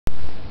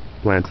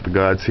Plants of the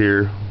Gods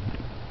here,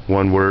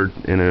 one word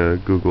in a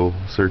Google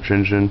search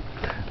engine.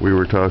 We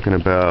were talking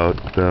about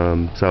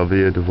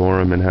salvia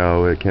divornum and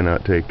how it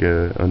cannot take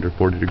under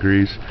 40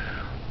 degrees.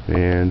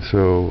 And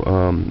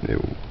so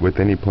with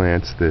any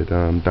plants that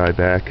die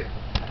back,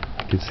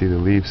 you can see the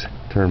leaves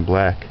turn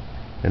black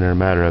in a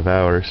matter of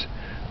hours.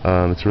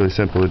 It's really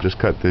simple to just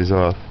cut these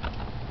off,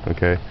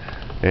 okay?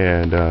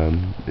 And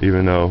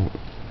even though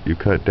you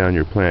cut down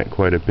your plant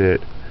quite a bit,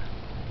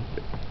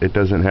 it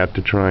doesn't have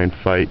to try and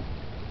fight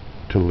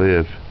to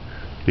live,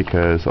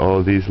 because all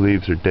of these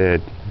leaves are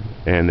dead,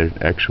 and their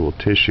actual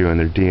tissue and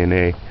their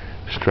DNA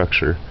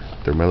structure,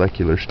 their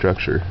molecular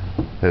structure,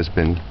 has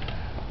been,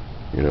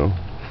 you know,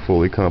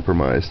 fully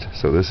compromised.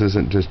 So this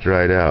isn't just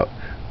dried out,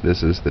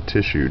 this is the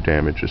tissue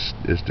damage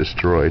is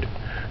destroyed.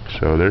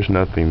 So there's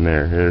nothing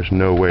there. There's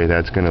no way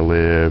that's going to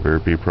live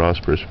or be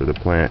prosperous for the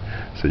plant.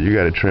 So you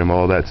got to trim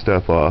all that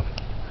stuff off,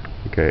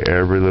 okay,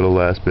 every little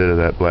last bit of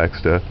that black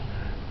stuff.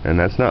 And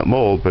that's not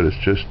mold, but it's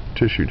just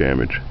tissue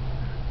damage.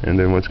 And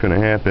then what's going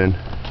to happen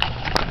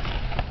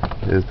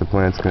is the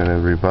plant's going to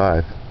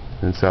revive.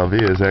 And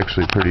salvia is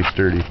actually pretty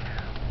sturdy,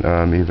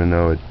 even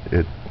though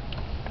it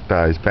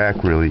dies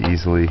back really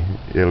easily.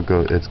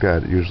 It's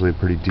got usually a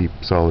pretty deep,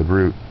 solid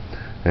root,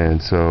 and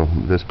so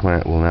this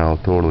plant will now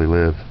totally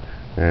live.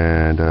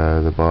 And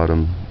the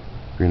bottom,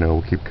 you know,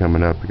 will keep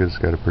coming up because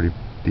it's got a pretty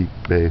deep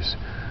base.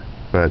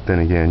 But then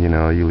again, you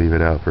know, you leave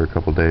it out for a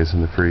couple days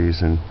in the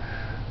freeze, and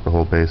the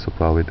whole base will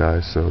probably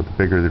die. So the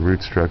bigger the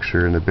root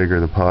structure and the bigger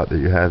the pot that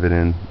you have it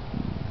in,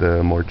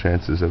 the more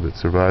chances of its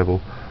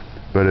survival.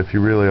 But if you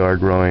really are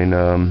growing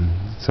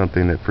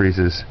something that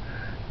freezes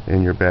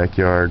in your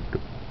backyard,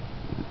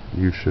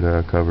 you should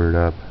cover it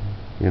up,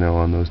 you know,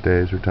 on those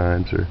days or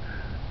times, or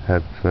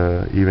have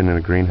even in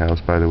a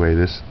greenhouse. By the way,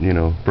 this, you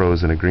know,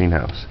 grows in a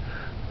greenhouse,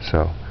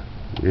 so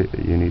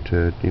you need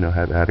to, you know,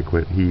 have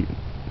adequate heat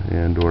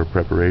and or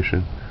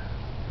preparation.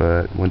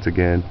 But once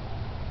again,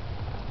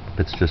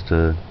 it's just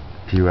a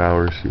few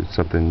hours. It's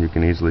something you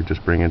can easily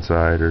just bring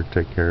inside or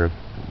take care of.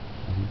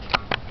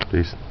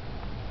 Peace.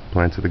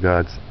 Plants of the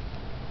Gods.